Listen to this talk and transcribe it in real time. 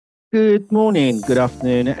Good morning, good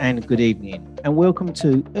afternoon, and good evening, and welcome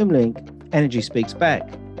to Umlink Energy Speaks Back,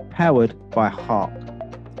 powered by Hark.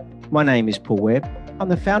 My name is Paul Webb. I'm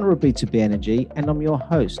the founder of B2B Energy, and I'm your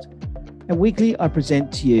host. And weekly, I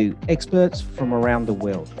present to you experts from around the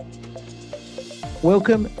world.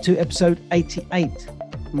 Welcome to episode 88.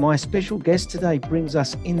 My special guest today brings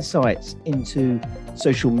us insights into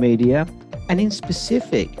social media, and in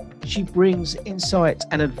specific, she brings insights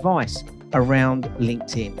and advice around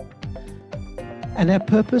LinkedIn. And our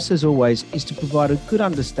purpose, as always, is to provide a good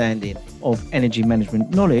understanding of energy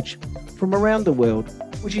management knowledge from around the world,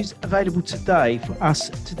 which is available today for us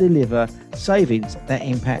to deliver savings that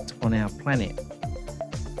impact on our planet.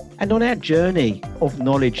 And on our journey of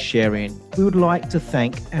knowledge sharing, we would like to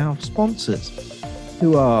thank our sponsors,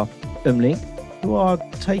 who are Umlink, who are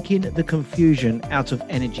taking the confusion out of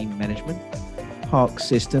energy management, Hark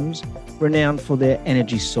Systems, renowned for their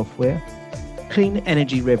energy software, Clean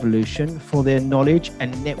Energy Revolution for their knowledge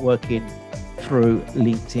and networking through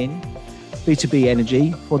LinkedIn, B2B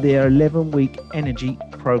Energy for their 11-week energy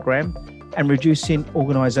program and reducing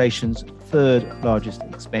organizations' third largest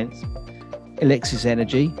expense, Alexis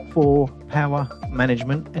Energy for power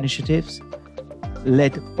management initiatives,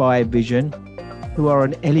 led by Vision, who are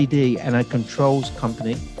an LED and a controls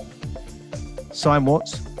company,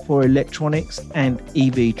 Symewatts for electronics and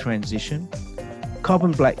EV transition,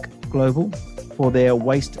 Carbon Black Global for their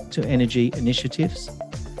waste to energy initiatives,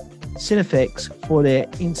 Cinefex for their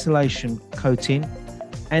insulation coating,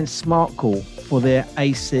 and SmartCool for their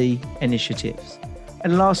AC initiatives.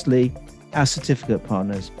 And lastly, our certificate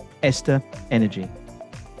partners, Ester Energy.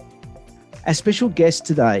 Our special guest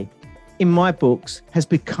today, in my books, has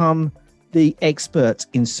become the expert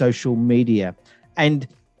in social media, and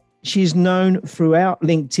she's known throughout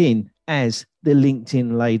LinkedIn as the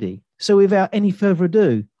LinkedIn lady. So without any further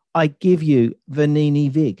ado, I give you Vanini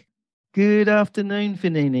Vig. Good afternoon,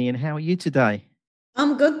 Vanini, and how are you today?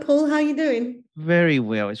 I'm good, Paul. How are you doing? Very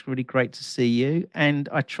well. It's really great to see you, and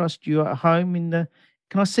I trust you at home in the...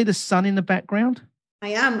 Can I see the sun in the background? I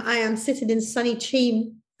am sitting in sunny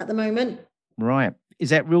Cheam at the moment. Right. Is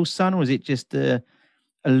that real sun or is it just an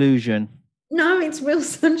illusion? No, it's real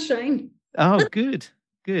sunshine. Oh, good.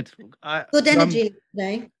 Good. Good energy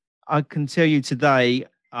today. I can tell you today,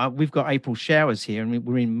 we've got April showers here and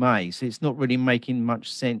we're in May, so it's not really making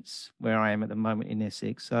much sense where I am at the moment in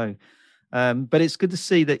Essex. So, but it's good to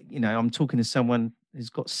see that, I'm talking to someone who's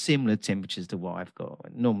got similar temperatures to what I've got.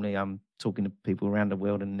 Normally I'm talking to people around the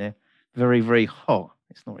world and they're very, very hot.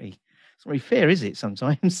 It's not really fair, is it,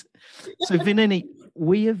 sometimes? So, Vanini,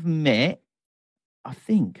 we have met, I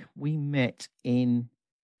think we met in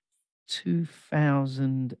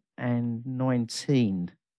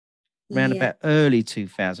 2019. Around about early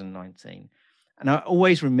 2019. And I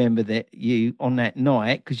always remember that you on that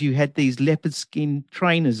night, because you had these leopard skin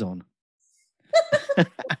trainers on.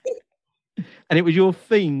 And it was your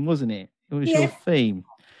theme, wasn't it? It was your theme.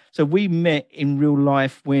 So we met in real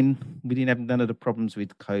life when we didn't have none of the problems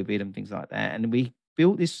with COVID and things like that. And we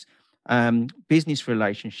built this business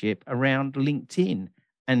relationship around LinkedIn.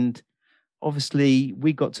 And obviously,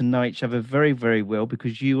 we got to know each other very, very well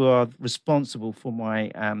because you are responsible for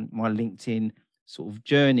my my LinkedIn sort of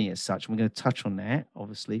journey as such. We're going to touch on that,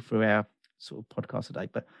 obviously, through our sort of podcast today.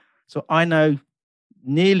 But so I know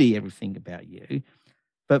nearly everything about you.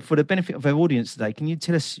 But for the benefit of our audience today, can you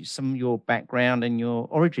tell us some of your background and your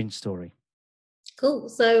origin story? Cool.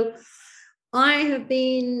 So I have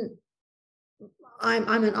been. I'm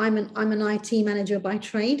an IT manager by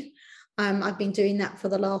trade. I've been doing that for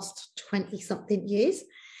the last 20-something years,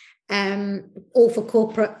 all for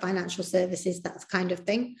corporate financial services, that kind of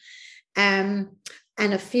thing. And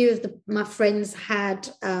a few of my friends had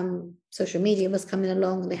social media was coming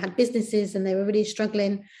along. They had businesses and they were really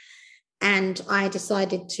struggling. And I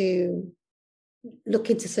decided to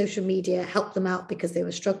look into social media, help them out because they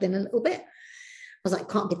were struggling a little bit. I was like,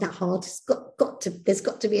 can't be that hard. There's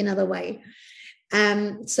got to be another way.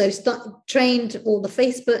 So trained all the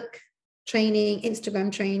Facebook training,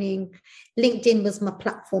 Instagram training. LinkedIn was my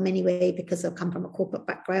platform anyway, because I've come from a corporate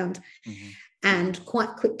background, and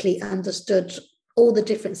quite quickly understood all the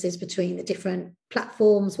differences between the different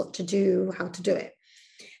platforms, what to do, how to do it.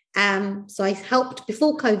 So I helped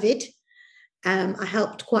before COVID. I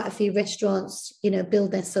helped quite a few restaurants,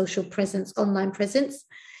 build their social presence, online presence.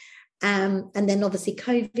 And then obviously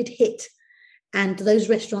COVID hit and those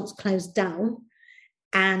restaurants closed down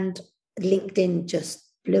and LinkedIn just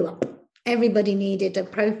blew up. Everybody needed a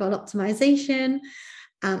profile optimization.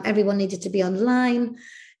 Everyone needed to be online.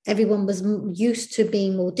 Everyone was used to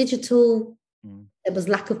being more digital. There was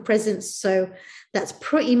lack of presence. So that's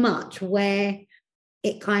pretty much where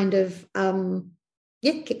it kind of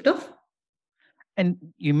kicked off. And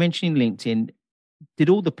you mentioned LinkedIn. Did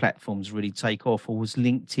all the platforms really take off, or was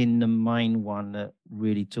LinkedIn the main one that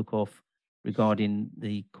really took off regarding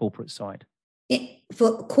the corporate side?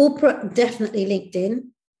 For corporate, definitely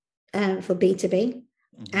LinkedIn, for B2B.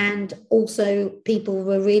 And also people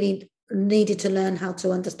were really needed to learn how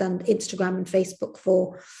to understand Instagram and Facebook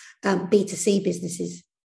for B2C businesses.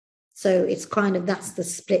 So it's kind of, that's the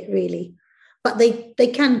split really. But they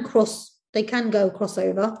can go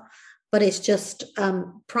crossover, but it's just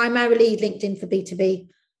primarily LinkedIn for B2B,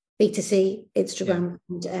 B2C, Instagram,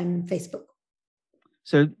 and Facebook.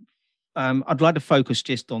 So I'd like to focus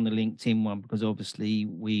just on the LinkedIn one, because obviously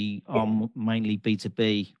we are mainly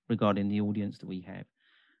B2B regarding the audience that we have.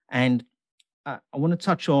 And I want to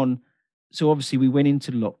touch on, so obviously we went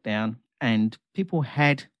into lockdown and people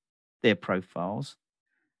had their profiles.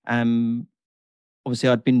 Obviously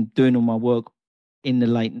I'd been doing all my work in the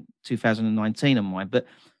late 2019 on mine, but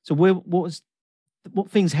so what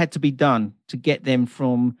things had to be done to get them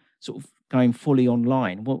from sort of going fully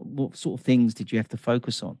online? What sort of things did you have to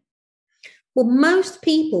focus on? Well, most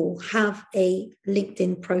people have a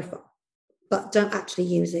LinkedIn profile, but don't actually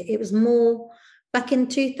use it. It was more back in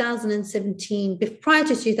 2017, prior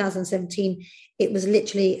to 2017, it was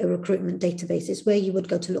literally a recruitment database. It's where you would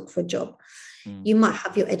go to look for a job. You might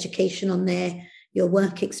have your education on there, your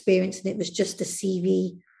work experience, and it was just a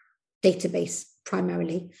CV database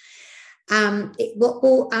primarily. It got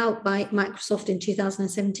bought out by Microsoft in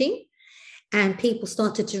 2017, and people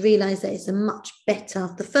started to realize that it's a much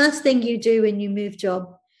better. The first thing you do when you move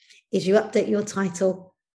job is you update your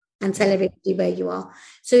title and tell everybody where you are.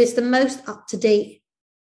 So it's the most up-to-date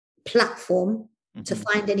platform to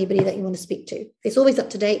find anybody that you want to speak to. It's always up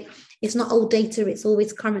to date. It's not old data. It's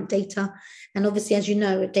always current data. And obviously, as you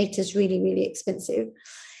know, data is really, really expensive.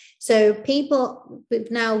 So people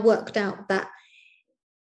have now worked out that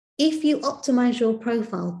if you optimize your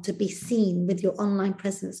profile to be seen with your online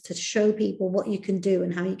presence, to show people what you can do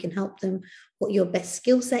and how you can help them, what your best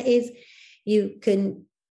skill set is, you can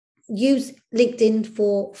use LinkedIn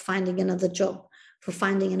for finding another job, for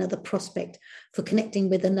finding another prospect, for connecting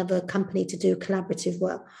with another company to do collaborative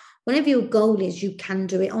work. Whatever your goal is, you can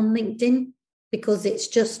do it on LinkedIn, because it's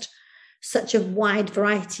just such a wide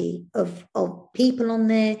variety of people on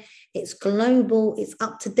there. It's global, it's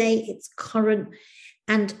up to date, it's current.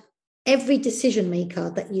 And every decision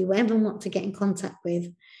maker that you ever want to get in contact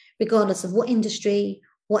with, regardless of what industry,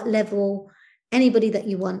 what level, anybody that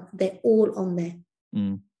you want, they're all on there.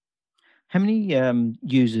 How many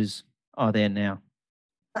users are there now?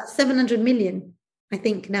 About 700 million, I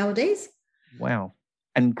think, nowadays. Wow.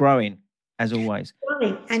 And growing, as always.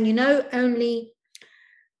 Growing. And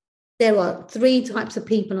there are 3 types of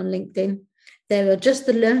people on LinkedIn. There are just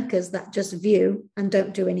the lurkers that just view and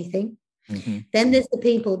don't do anything. Then there's the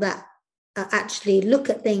people that actually look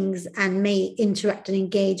at things and may interact and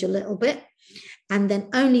engage a little bit. And then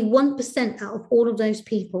only 1% out of all of those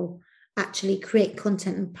people actually create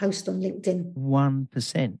content and post on LinkedIn.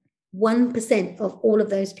 1%? 1% of all of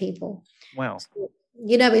those people. Wow. So,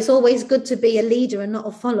 it's always good to be a leader and not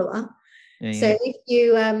a follower. So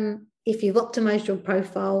if you've optimized your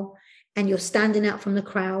profile and you're standing out from the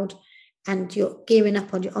crowd and you're gearing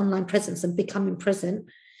up on your online presence and becoming present,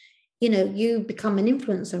 you become an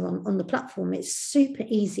influencer on the platform. It's super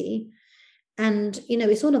easy. And,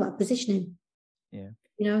 it's all about positioning.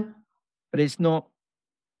 But it's not,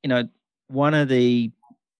 one of the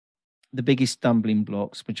biggest stumbling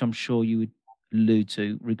blocks, which I'm sure you would allude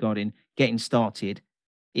to regarding getting started,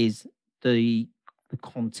 is the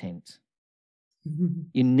content.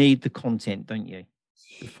 You need the content, don't you?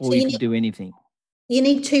 Before you can do anything. You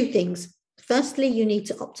need 2 things. Firstly, you need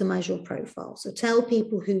to optimize your profile. So tell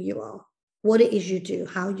people who you are, what it is you do,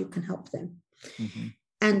 how you can help them.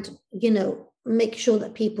 And, make sure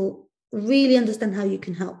that people really understand how you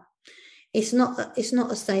can help. It's not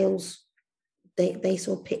a sales base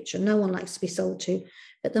or picture. No one likes to be sold to.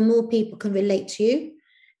 But the more people can relate to you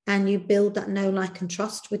and you build that know, like, and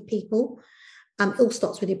trust with people, it all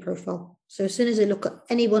starts with your profile. So as soon as they look at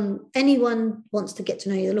anyone wants to get to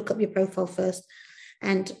know you, they look up your profile first.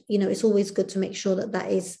 And, it's always good to make sure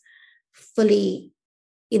that is fully,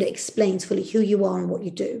 explains fully who you are and what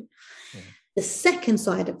you do. The second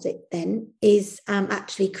side of it then is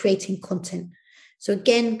actually creating content. So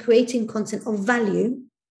again, creating content of value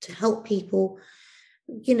to help people.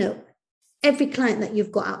 Every client that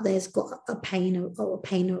you've got out there has got a pain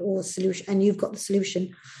or a solution, and you've got the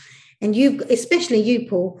solution. And especially you,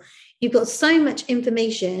 Paul, you've got so much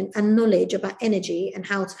information and knowledge about energy and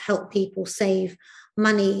how to help people save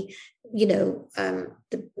money, the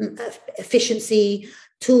efficiency,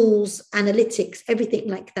 tools, analytics, everything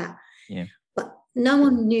like that. Yeah. But no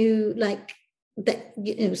one knew like that,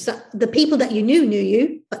 so the people that you knew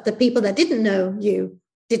you, but the people that didn't know you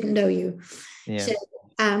didn't know you. Yeah. So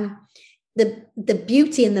the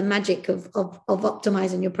beauty and the magic of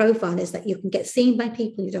optimizing your profile is that you can get seen by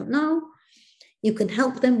people you don't know. You can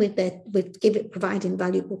help them providing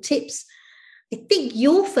valuable tips. I think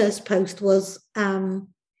your first post was an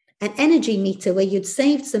energy meter where you'd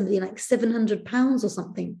saved somebody like £700 or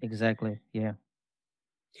something. Exactly. Yeah.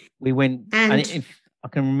 We went, and if I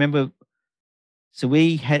can remember, so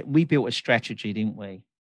we built a strategy, didn't we?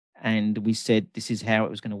 And we said this is how it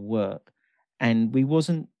was going to work. And we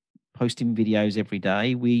wasn't posting videos every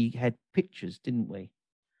day. We had pictures, didn't we?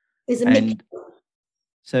 There's a mix.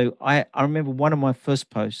 So I remember one of my first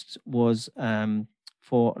posts was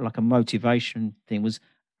for like a motivation thing, was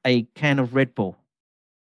a can of Red Bull.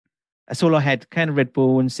 That's all I had, can of Red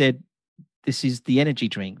Bull, and said, this is the energy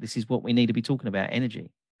drink. This is what we need to be talking about,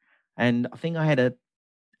 energy. And I think I had a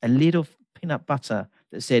lid of peanut butter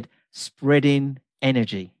that said spreading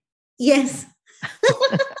energy. Yes.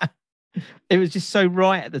 It was just so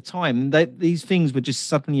right at the time. These things were just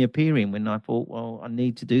suddenly appearing when I thought, well, I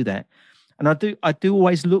need to do that. And I do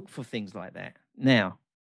always look for things like that now,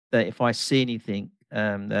 that if I see anything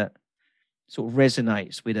that sort of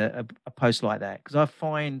resonates with a post like that, because I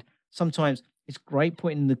find sometimes it's great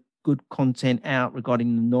putting the good content out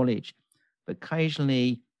regarding the knowledge, but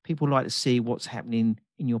occasionally people like to see what's happening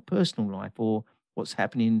in your personal life or what's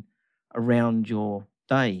happening around your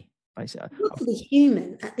day, basically. To be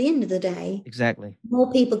human at the end of the day. Exactly.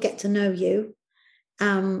 More people get to know you.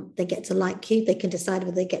 They get to like you. They can decide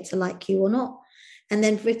whether they get to like you or not. And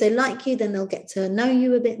then if they like you, then they'll get to know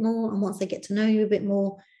you a bit more. And once they get to know you a bit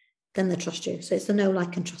more, then they trust you. So it's the know,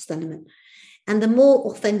 like, and trust element. And the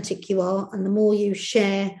more authentic you are and the more you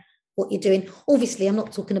share what you're doing, obviously, I'm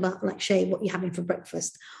not talking about like share what you're having for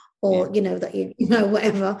breakfast or, that you know,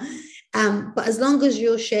 whatever. But as long as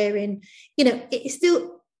you're sharing, it's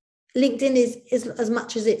still, LinkedIn is as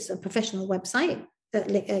much as it's a professional website,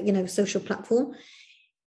 social platform,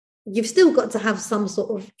 you've still got to have some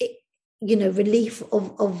sort of, relief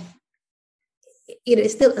of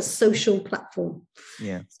it's still a social platform.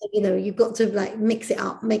 Yeah. So, you've got to like mix it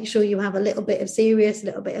up, make sure you have a little bit of serious, a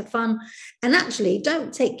little bit of fun. And actually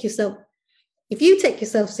don't take yourself, if you take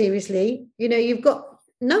yourself seriously, you've got,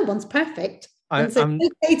 no one's perfect. And so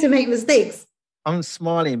it's okay to make mistakes. I'm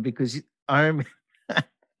smiling because I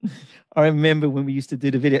remember when we used to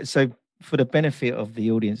do the video. So for the benefit of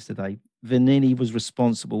the audience today, Vanini was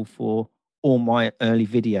responsible for all my early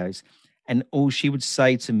videos. And all she would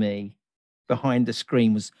say to me behind the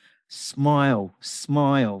screen was, smile,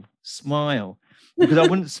 smile, smile, because I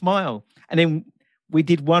wouldn't smile. And then we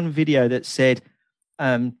did one video that said,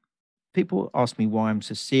 people ask me why I'm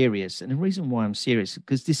so serious. And the reason why I'm serious is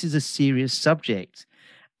because this is a serious subject.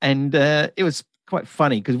 And it was quite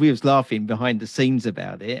funny because we was laughing behind the scenes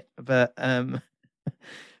about it. But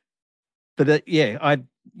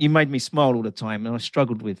you made me smile all the time, and I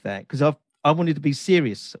struggled with that because I wanted to be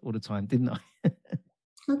serious all the time, didn't I?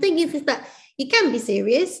 The thing is that you can be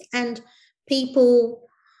serious, and people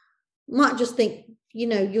might just think,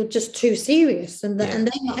 you're just too serious, and and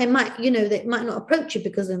they might not approach you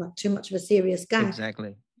because they're not too much of a serious guy.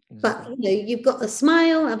 Exactly. But you've got to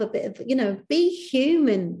smile, have a bit of, be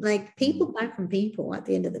human. Like, people buy from people at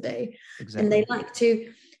the end of the day. Exactly. And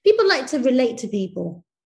people like to relate to people.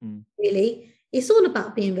 Really, it's all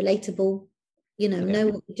about being relatable. Know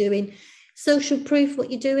what you're doing, social proof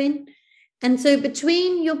what you're doing. And so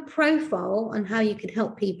between your profile and how you can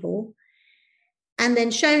help people, and then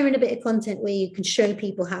sharing a bit of content where you can show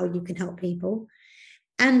people how you can help people,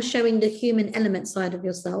 and showing the human element side of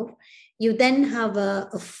yourself, you then have a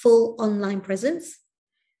full online presence.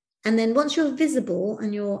 And then once you're visible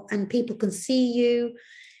and people can see you,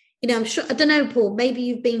 I'm sure, I don't know, Paul, maybe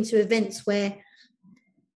you've been to events where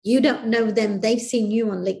you don't know them, they've seen you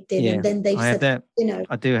on LinkedIn, and then they've said, that.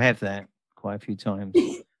 I do have that quite a few times.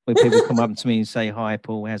 Where people come up to me and say, hi,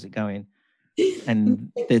 Paul, how's it going?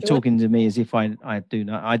 And they're talking to me as if I do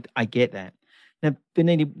know. I get that. Now,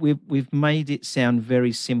 Vanini, we've made it sound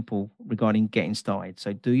very simple regarding getting started.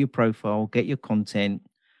 So do your profile, get your content,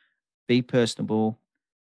 be personable.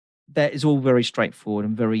 That is all very straightforward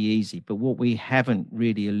and very easy. But what we haven't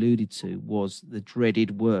really alluded to was the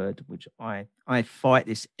dreaded word, which I fight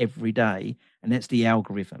this every day, and that's the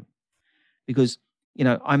algorithm. Because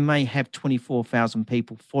I may have 24,000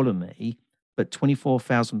 people follow me, but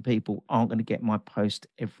 24,000 people aren't going to get my post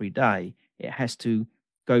every day. It has to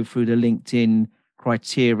go through the LinkedIn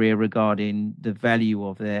criteria regarding the value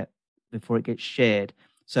of their before it gets shared.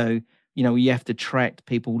 So, you have to track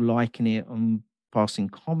people liking it and passing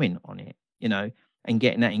comment on it, and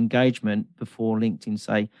getting that engagement before LinkedIn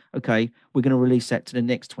say, okay, we're going to release that to the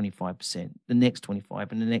next 25%, the next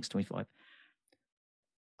 25 and the next 25.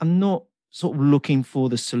 I'm not sort of looking for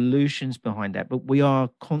the solutions behind that, but we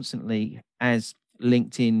are constantly, as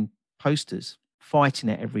LinkedIn posters, fighting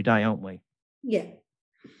it every day, aren't we? Yeah.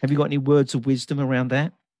 Have you got any words of wisdom around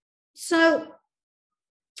that? So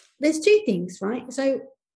there's two things, right? So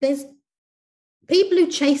there's people who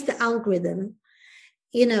chase the algorithm,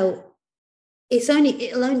 your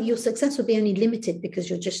success will be only limited because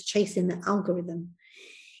you're just chasing the algorithm.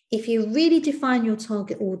 If you really define your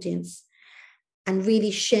target audience and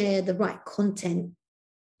really share the right content,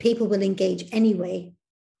 people will engage anyway.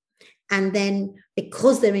 And then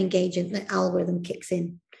because they're engaging, the algorithm kicks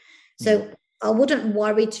in. So I wouldn't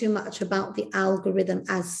worry too much about the algorithm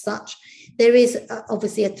as such. There is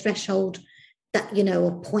obviously a threshold that,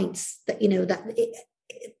 or points that,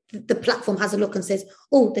 the platform has a look and says,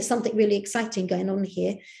 oh, there's something really exciting going on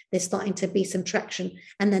here. There's starting to be some traction.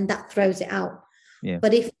 And then that throws it out. Yeah.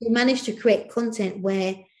 But if you manage to create content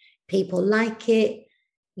where people like it,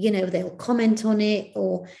 they'll comment on it,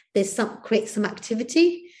 or create some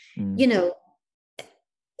activity, it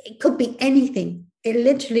could be anything. It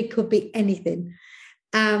literally could be anything.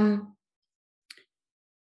 But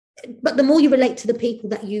the more you relate to the people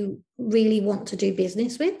that you really want to do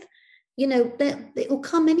business with, it will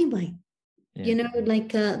come anyway. Yeah.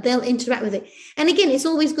 They'll interact with it. And again, it's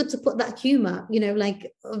always good to put that humor,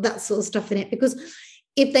 that sort of stuff in it, because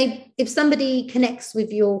if somebody connects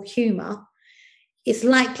with your humor, it's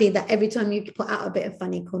likely that every time you put out a bit of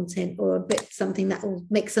funny content or a bit something that will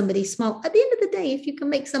make somebody smile, at the end of the day, if you can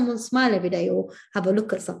make someone smile every day or have a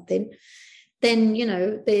look at something, then,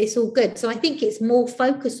 it's all good. So I think it's more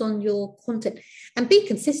focus on your content and be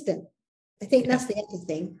consistent. I think that's the other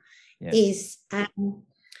thing is,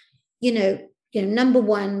 number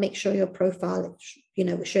one, make sure your profile,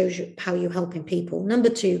 shows you how you're helping people. Number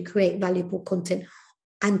two, create valuable content.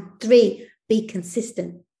 And three, be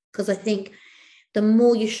consistent. Because I think the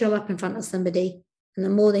more you show up in front of somebody and the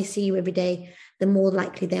more they see you every day, the more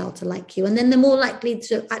likely they are to like you. And then the more likely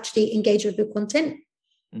to actually engage with your content.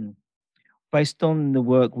 Based on the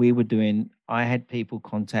work we were doing, I had people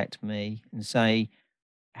contact me and say,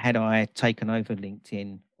 had I taken over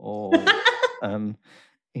LinkedIn, or,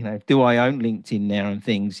 do I own LinkedIn now and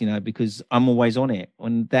things, because I'm always on it.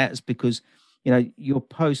 And that's because, your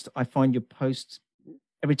post, I find your posts,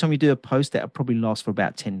 every time you do a post, that'll probably last for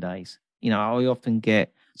about 10 days. I often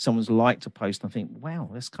get someone's liked a post and I think, wow,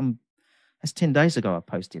 that's 10 days ago I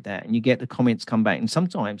posted that. And you get the comments come back. And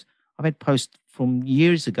sometimes I've had posts from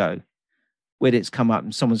years ago where it's come up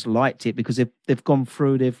and someone's liked it because they've gone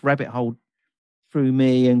through, they've rabbit holed through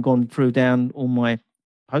me and gone through down all my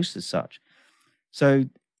posts as such. So,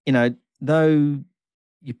 though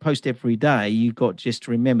you post every day, you've got just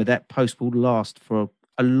to remember that post will last for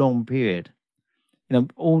a long period.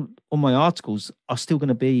 All my articles are still going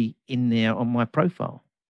to be in there on my profile.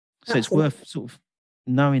 So Absolutely. It's worth sort of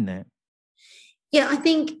knowing that. Yeah, I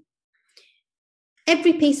think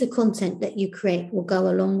every piece of content that you create will go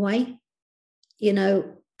a long way,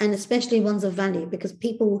 and especially ones of value, because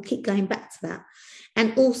people will keep going back to that.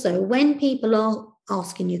 And also, when people are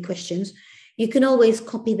asking you questions, you can always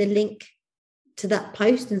copy the link to that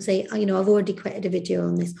post and say, I've already created a video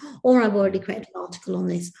on this, or I've already created an article on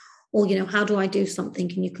this, or, how do I do something?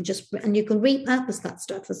 And you can repurpose that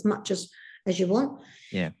stuff as much as you want.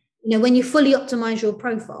 Yeah. When you fully optimize your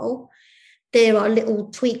profile, there are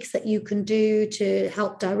little tweaks that you can do to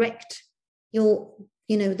help direct your,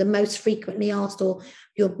 the most frequently asked or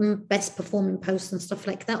your best performing posts and stuff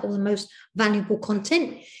like that, or the most valuable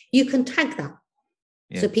content. You can tag that.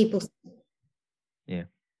 Yeah. So people. Yeah.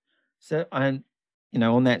 So, on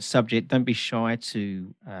that subject, don't be shy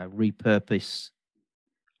to repurpose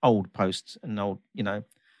old posts and old,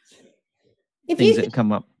 things that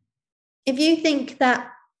come up. If you think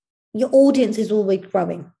that your audience is always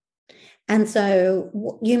growing, and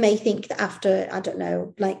so you may think that after, I don't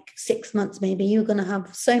know, like 6 months, maybe you're going to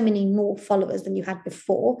have so many more followers than you had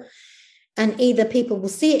before. And either people will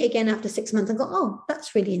see it again after 6 months and go, oh,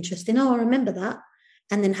 that's really interesting. Oh, I remember that.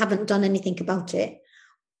 And then haven't done anything about it.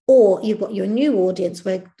 Or you've got your new audience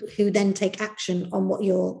who then take action on what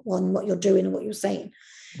you're doing and what you're saying.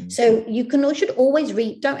 Mm-hmm. So you should always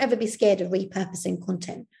don't ever be scared of repurposing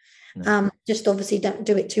content. No. Just obviously don't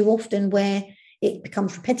do it too often where it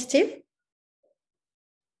becomes repetitive.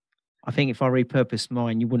 I think if I repurpose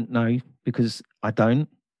mine, you wouldn't know because I don't.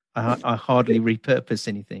 I hardly repurpose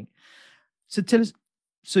anything. So tell us,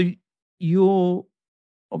 so your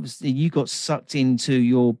obviously you got sucked into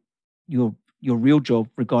your real job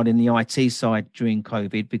regarding the IT side during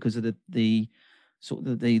COVID because of the sort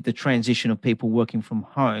of the transition of people working from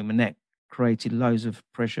home, and that created loads of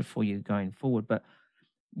pressure for you going forward. But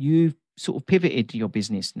you've sort of pivoted your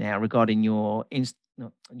business now regarding your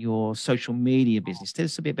social media business. Tell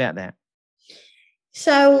us a bit about that.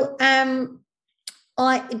 So, during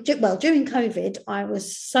COVID, I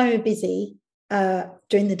was so busy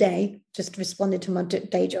during the day, just responding to my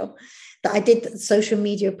day job, that I did social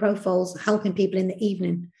media profiles, helping people in the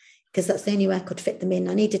evening, because that's the only way I could fit them in.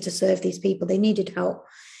 I needed to serve these people. They needed help.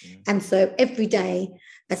 And so every day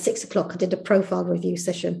at 6:00, I did a profile review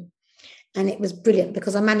session. And it was brilliant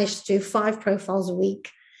because I managed to do 5 profiles a week.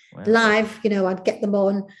 Wow. Live. I'd get them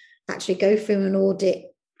on, actually go through an audit,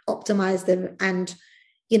 optimize them, and,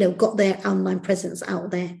 got their online presence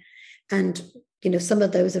out there. And, some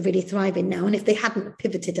of those are really thriving now. And if they hadn't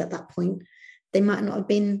pivoted at that point, they might not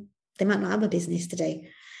have a business today.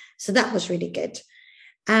 So that was really good.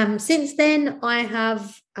 Since then, I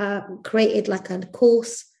have created like a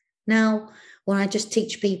course now where I just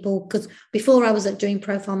teach people, because before I was doing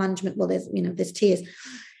profile management, well, there's tiers.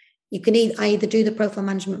 You can either do the profile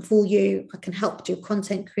management for you, I can help do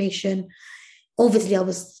content creation. Obviously, I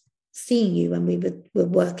was seeing you when we were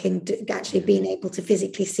working, actually being able to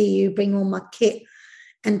physically see you, bring all my kit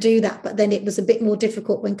and do that. But then it was a bit more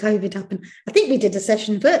difficult when COVID happened. I think we did a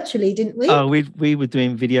session virtually, didn't we? Oh, we were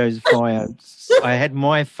doing videos via, I had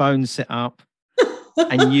my phone set up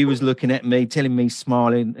and you was looking at me, telling me,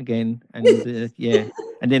 smiling again. And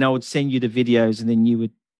and then I would send you the videos and then you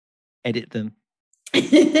would edit them.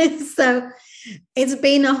 So it's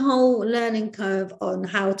been a whole learning curve on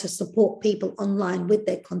how to support people online with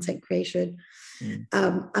their content creation.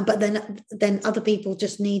 But then other people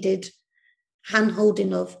just needed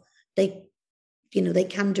hand-holding of they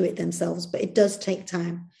can do it themselves, but it does take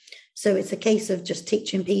time. So it's a case of just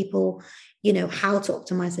teaching people, how to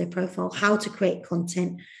optimize their profile, how to create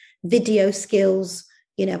content, video skills,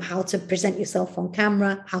 how to present yourself on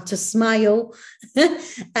camera, how to smile,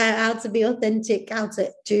 how to be authentic, how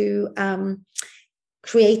to do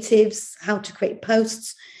creatives, how to create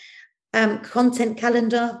posts, content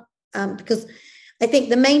calendar, because I think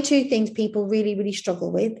the main 2 things people really, really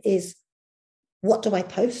struggle with is, what do I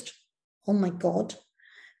post? Oh my God.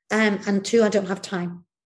 And 2, I don't have time.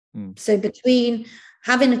 So between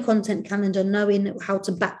having a content calendar, knowing how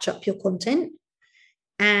to batch up your content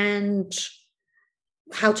and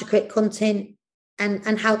how to create content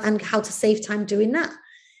and how to save time doing that,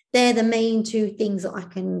 they're the main 2 things that I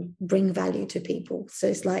can bring value to people. So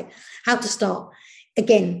it's like how to start.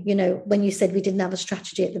 Again, when you said we didn't have a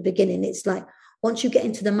strategy at the beginning, it's like once you get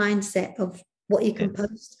into the mindset of what you can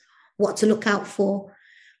post, what to look out for,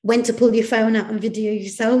 when to pull your phone out and video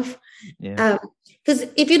yourself. Because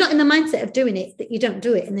if you're not in the mindset of doing it, that you don't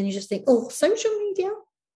do it, and then you just think, oh, social media,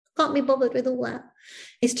 can't be bothered with all that.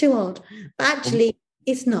 It's too hard. But actually,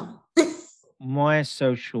 it's not. My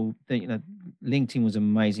social thing, LinkedIn was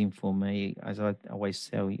amazing for me. As I always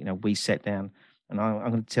tell, we sat down, and I'm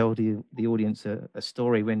going to tell the audience a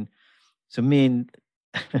story so me and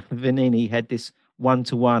Vanini had this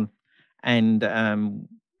one-to-one, and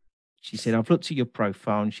she said, I've looked at your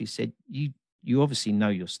profile, and she said, you obviously know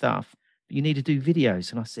your stuff, but you need to do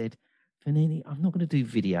videos. And I said, Vanini, I'm not going to do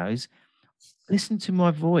videos. Listen to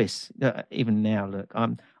my voice. Even now, look,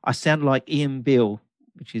 I sound like Ian Bill,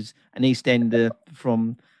 which is an EastEnder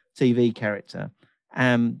from TV character.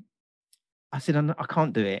 I said, I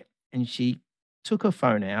can't do it. And she took her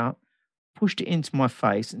phone out, pushed it into my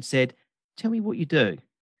face and said, tell me what you do.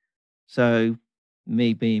 So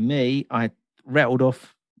me being me, I rattled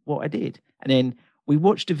off what I did. And then we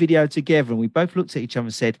watched a video together and we both looked at each other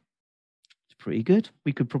and said, it's pretty good.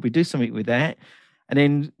 We could probably do something with that. And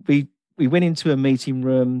then we went into a meeting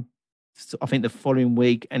room, I think the following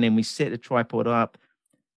week, and then we set the tripod up,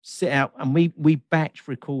 set out, and we batch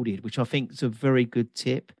recorded, which I think is a very good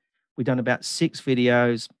tip. We've done about 6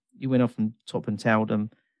 videos. You went off and top and tailed them.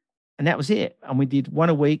 And that was it. And we did one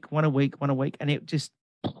a week, and it just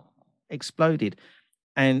exploded.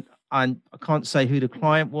 And I can't say who the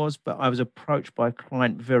client was, but I was approached by a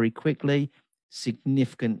client very quickly,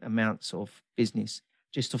 significant amounts of business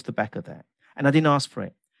just off the back of that. And I didn't ask for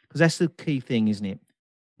it, because that's the key thing, isn't it?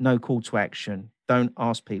 No call to action. Don't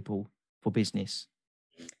ask people for business.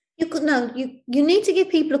 You need to give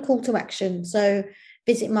people a call to action. So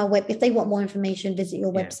visit my web. If they want more information, visit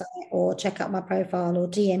your website or check out my profile or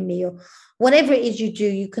DM me or whatever it is you do.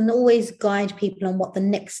 You can always guide people on what the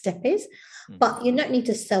next step is, but you don't need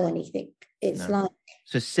to sell anything. It's like...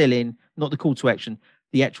 So selling, not the call to action,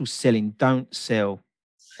 the actual selling. Don't sell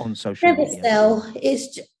on social Never media? sell.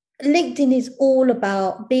 LinkedIn is all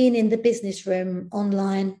about being in the business room,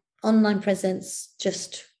 online presence.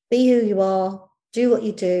 Just be who you are, do what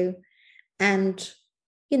you do, and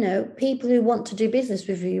people who want to do business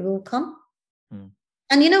with you will come.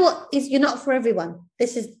 And you know what? You're not for everyone.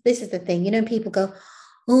 This is the thing. People go,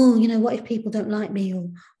 oh, what if people don't like me, or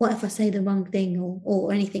what if I say the wrong thing,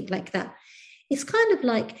 or anything like that. It's kind of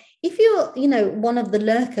like, if you're, one of the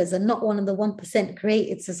lurkers and not one of the 1%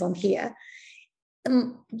 creators on here,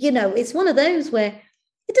 it's one of those where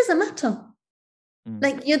it doesn't matter.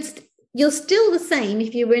 Like you're still the same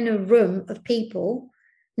if you're in a room of people,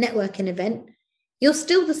 networking event, you're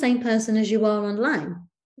still the same person as you are online.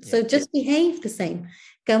 So just behave the same.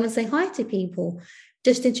 Go and say hi to people.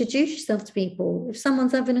 Just introduce yourself to people. If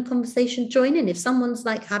someone's having a conversation, join in. If someone's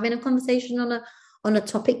like having a conversation on a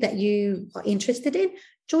topic that you are interested in,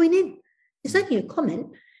 join in. It's only a comment,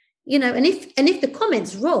 and if the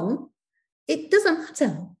comment's wrong, it doesn't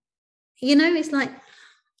matter. It's like,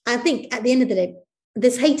 I think at the end of the day,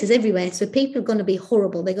 there's haters everywhere. So people are going to be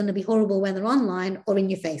horrible. They're going to be horrible when they're online or in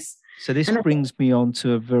your face. So this brings me on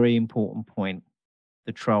to a very important point.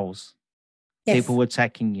 The trolls. Yes. People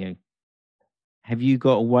attacking you. Have you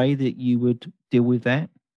got a way that you would deal with that?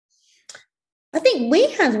 I think we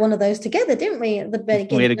had one of those together, didn't we, at the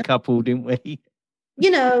beginning? We had a couple, didn't we?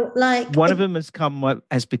 Like... One of them has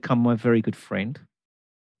become my very good friend.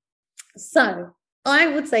 So I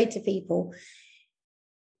would say to people,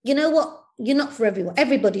 you know what? You're not for everyone.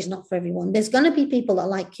 Everybody's not for everyone. There's going to be people that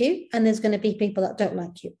like you, and there's going to be people that don't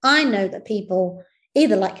like you. I know that people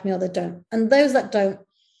either like me or they don't. And those that don't,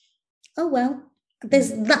 oh, well,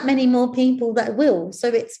 there's that many more people that will. So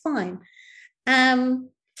it's fine. And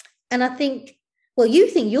I think, well, you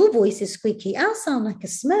think your voice is squeaky. I'll sound like a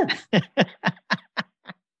Smurf.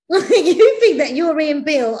 You think that you're Ian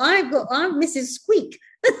Beale. I'm Mrs. Squeak.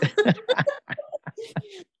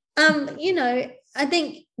 I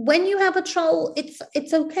think when you have a troll,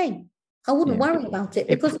 it's okay. I wouldn't worry about it,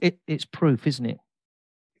 because it's proof, isn't it?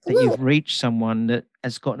 That you've reached someone that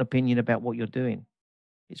has got an opinion about what you're doing.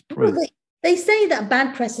 It's proof. Well, they say that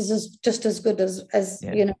bad press is just as good as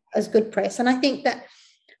as good press. And I think that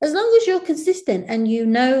as long as you're consistent and you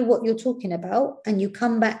know what you're talking about, and you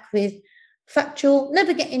come back with factual,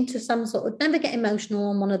 never get emotional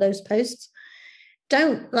on one of those posts.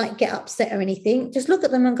 Don't get upset or anything. Just look at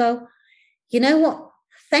them and go, you know what?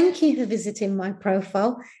 Thank you for visiting my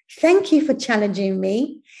profile. Thank you for challenging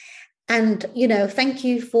me. And, thank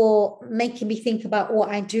you for making me think about what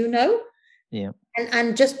I do know. Yeah.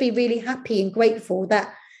 And just be really happy and grateful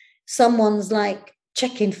that someone's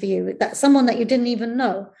checking for you, that someone that you didn't even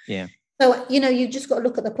know. Yeah. So, you just got to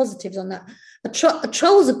look at the positives on that.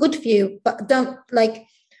 Trolls are good for you, but don't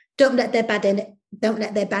let their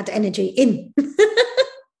bad energy in.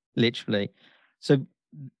 Literally. So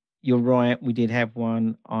you're right. We did have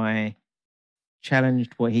one. I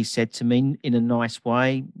challenged what he said to me in a nice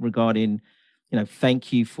way regarding,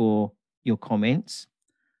 thank you for your comments.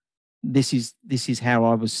 This is how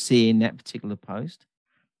I was seeing that particular post.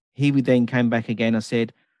 He would then came back again. I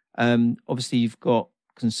said, obviously you've got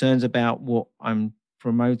concerns about what I'm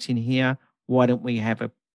promoting here. Why don't we have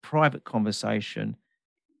a private conversation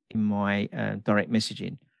in my direct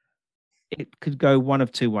messaging? It could go one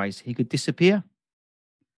of two ways. He could disappear,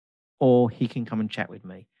 or he can come and chat with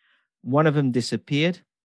me. One of them disappeared,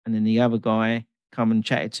 and then the other guy come and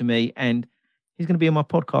chatted to me, and he's going to be on my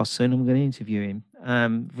podcast soon. I'm going to interview him.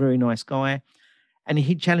 Very nice guy. And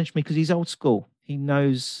he challenged me because he's old school. He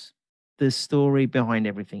knows the story behind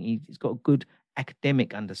everything. He's got a good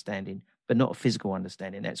academic understanding, but not a physical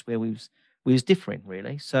understanding. That's where we was different,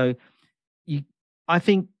 really. So I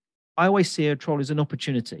think I always see a troll as an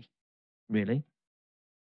opportunity, really.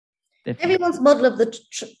 Definitely. Everyone's model of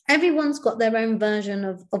everyone's got their own version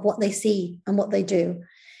of what they see and what they do.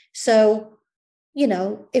 So,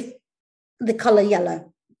 if the color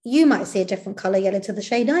yellow, you might see a different color yellow to the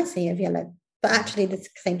shade I see of yellow, but actually the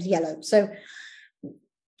same as yellow. So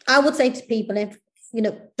I would say to people,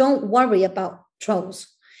 don't worry about trolls.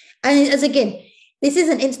 And as again, this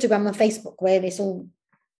isn't Instagram or Facebook where it's all,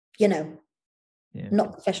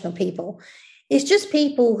 not professional people. It's just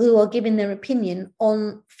people who are giving their opinion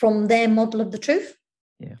from their model of the truth.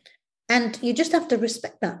 Yeah. And you just have to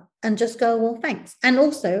respect that and just go, well, thanks. And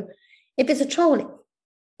also, if it's a troll,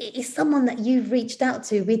 it is someone that you've reached out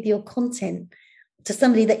to with your content, to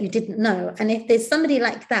somebody that you didn't know. And if there's somebody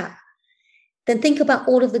like that, then think about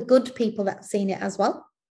all of the good people that have seen it as well.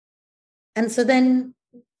 And so then,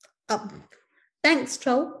 thanks,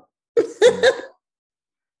 troll.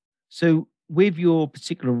 So with your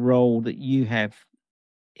particular role that you have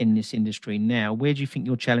in this industry now, where do you think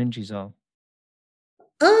your challenges are?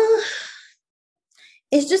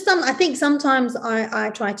 It's just I think sometimes I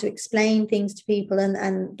try to explain things to people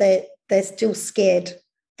and they're still scared,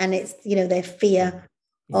 and it's, their fear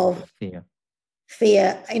of fear.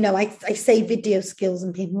 I say video skills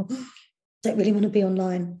and people don't really want to be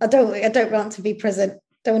online. I don't want to be present.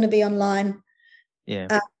 Don't want to be online.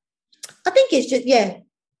 Yeah. I think it's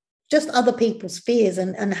just other people's fears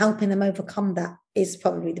and helping them overcome that is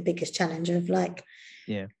probably the biggest challenge of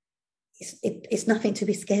it's nothing to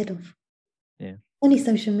be scared of. Yeah. Only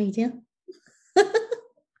social media.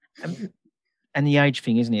 and the age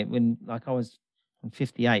thing, isn't it? When I'm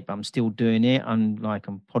 58, but I'm still doing it. I'm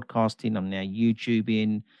podcasting. I'm now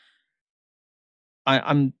YouTubing.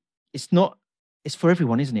 It's for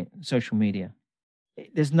everyone, isn't it? Social media.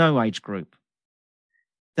 There's no age group.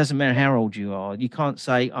 Doesn't matter how old you are. You can't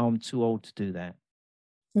say, oh, I'm too old to do that.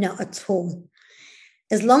 Not at all.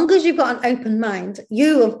 As long as you've got an open mind,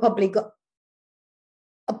 you have probably got,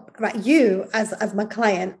 right, you as my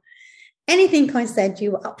client, anything I said,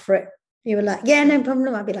 you were up for it. You were like, yeah, no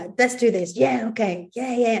problem. I'd be like, let's do this. Yeah, okay.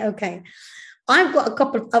 Yeah, okay. I've got a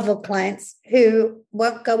couple of other clients who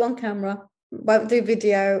won't go on camera, won't do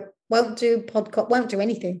video, won't do podcast, won't do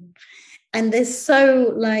anything. And they're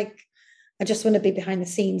so I just want to be behind the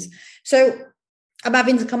scenes. So I'm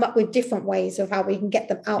having to come up with different ways of how we can get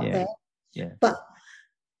them out there. Yeah. But,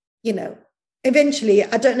 eventually,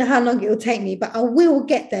 I don't know how long it will take me, but I will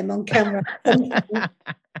get them on camera.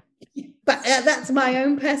 But that's my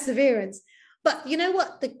own perseverance. But you know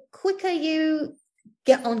what? The quicker you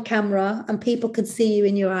get on camera and people can see you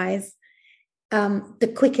in your eyes,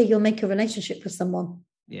 the quicker you'll make a relationship with someone.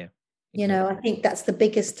 Yeah. Exactly. I think that's the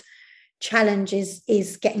biggest challenge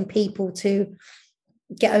is getting people to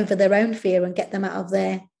get over their own fear and get them out of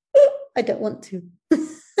their, I don't want to.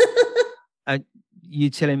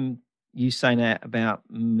 You saying that about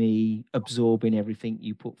me absorbing everything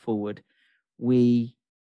you put forward. We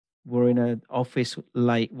were in an office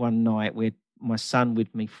late one night with my son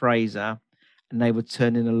with me, Fraser, and they were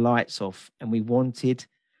turning the lights off, and we wanted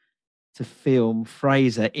to film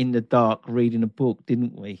Fraser in the dark reading a book,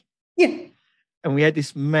 didn't we? Yeah. And we had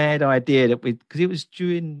this mad idea that because it was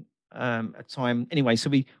during a time anyway, so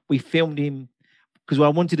we filmed him because I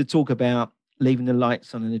wanted to talk about leaving the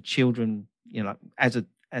lights on and the children,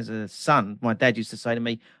 as a son, my dad used to say to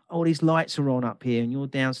me, oh, these lights are on up here and you're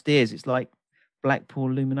downstairs. It's like Blackpool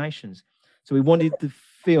Illuminations. So we wanted to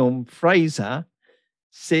film Fraser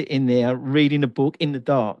sitting there reading a book in the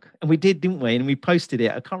dark. And we did, didn't we? And we posted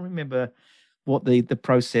it. I can't remember what the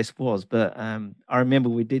process was, but I remember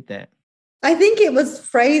we did that. I think it was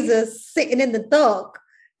Fraser sitting in the dark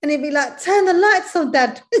and he'd be like, turn the lights on,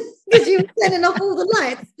 Dad, because you were turning off all the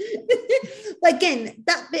lights. But again,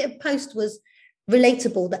 that bit of post was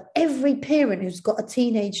relatable, that every parent who's got a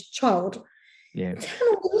teenage child, turn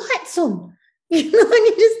all the lights on. And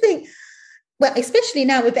you just think, well, especially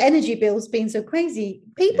now with energy bills being so crazy,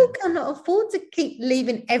 people cannot afford to keep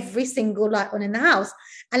leaving every single light on in the house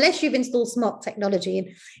unless you've installed smart technology and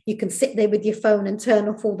you can sit there with your phone and turn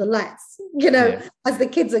off all the lights, as the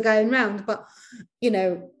kids are going round. But,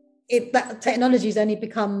 that technology's only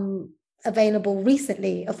become available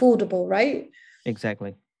recently, affordable, right?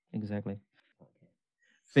 Exactly.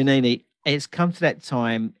 Vanini, it's come to that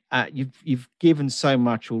time. You've given so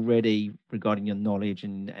much already regarding your knowledge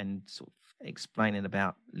and sort of explaining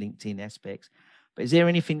about LinkedIn aspects. But is there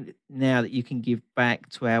anything now that you can give back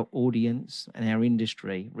to our audience and our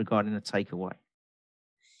industry regarding a takeaway?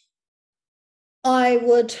 I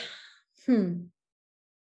would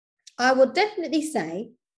definitely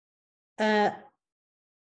say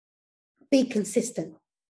be consistent.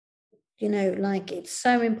 It's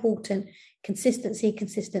so important. Consistency.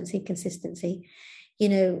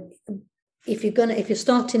 If you're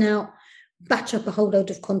starting out, batch up a whole load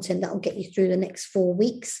of content that will get you through the next 4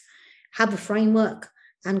 weeks, have a framework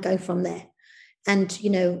and go from there. And,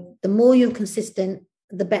 the more you're consistent,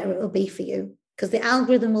 the better it will be for you, because the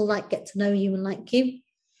algorithm will get to know you and like you.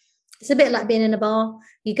 It's a bit like being in a bar.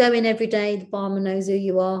 You go in every day, the barman knows who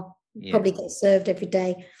you are. You probably get served every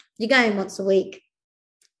day. You go in once a week,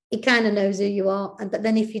 he kind of knows who you are. But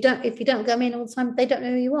then if you don't go in all the time, they don't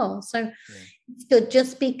know who you are. So it's good.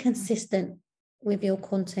 Just be consistent with your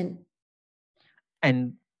content.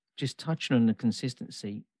 And just touching on the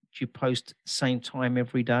consistency, do you post same time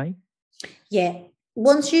every day? Yeah.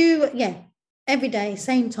 Every day,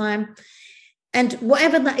 same time. And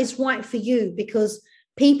whatever that is right for you, because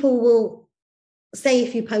people will say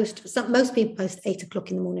if you post, most people post 8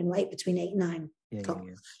 o'clock in the morning, right? Between 8 and 9 o'clock.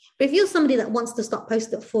 Yeah. But if you're somebody that wants to start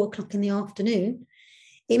posting at 4 o'clock in the afternoon,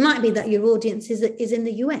 It might be that your audience is in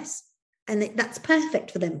the US, and that's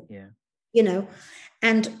perfect for them. Yeah. You know,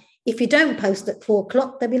 and if you don't post at 4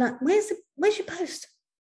 o'clock, they'll be like, where's your post?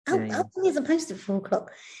 How come he hasn't posted at 4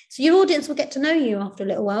 o'clock? So your audience will get to know you after a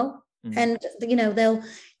little while. And, you know, they'll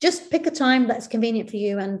just pick a time that's convenient for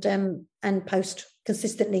you and post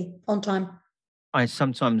consistently on time. I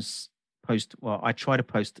sometimes post, I try to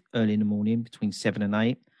post early in the morning between 7 and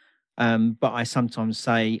 8. But I sometimes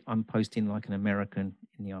say I'm posting like an American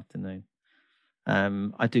in the afternoon.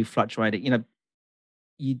 I do fluctuate it. You know,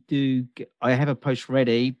 I have a post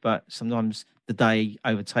ready, but sometimes the day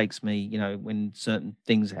overtakes me, you know, when certain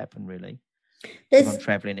things happen, really. If I'm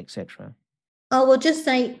traveling, etc. I will just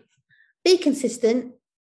say, be consistent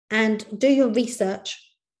and do your research.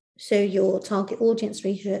 So your target audience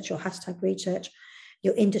research, your hashtag research,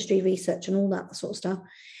 your industry research, and all that sort of stuff.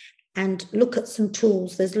 And look at some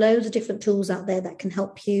tools. There's loads of different tools out there that can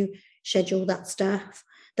help you schedule that stuff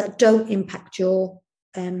that don't impact your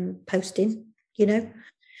posting, you know.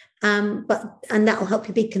 And that will help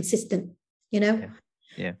you be consistent, you know.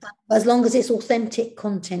 Yeah. As long as it's authentic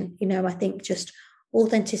content, you know, I think just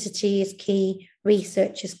authenticity is key,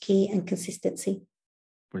 research is key, and consistency.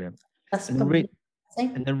 Brilliant. That's and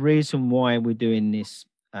the reason why we're doing this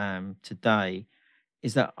today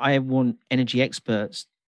is that I want energy experts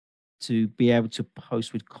to be able to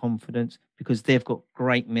post with confidence, because they've got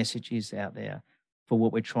great messages out there for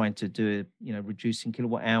what we're trying to do, you know, reducing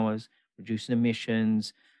kilowatt hours, reducing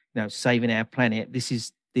emissions, you know, saving our planet. This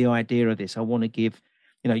is the idea of this. I want to give,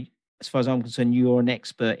 you know, as far as I'm concerned, you're an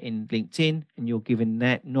expert in LinkedIn, and you're giving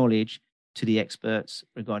that knowledge to the experts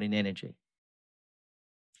regarding energy.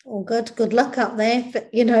 Oh, good luck out there,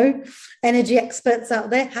 you know, energy experts out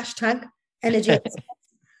there. Hashtag energy experts.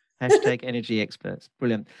 Hashtag energy experts.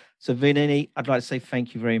 Brilliant. So Vinini, I'd like to say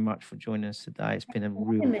thank you very much for joining us today. It's been a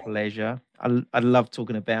real pleasure. I love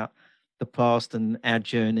talking about the past and our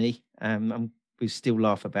journey. We still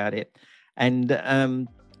laugh about it. And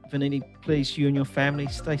Vinini, please, you and your family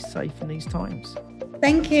stay safe in these times.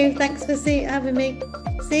 Thank you. Thanks for having me.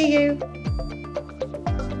 See you.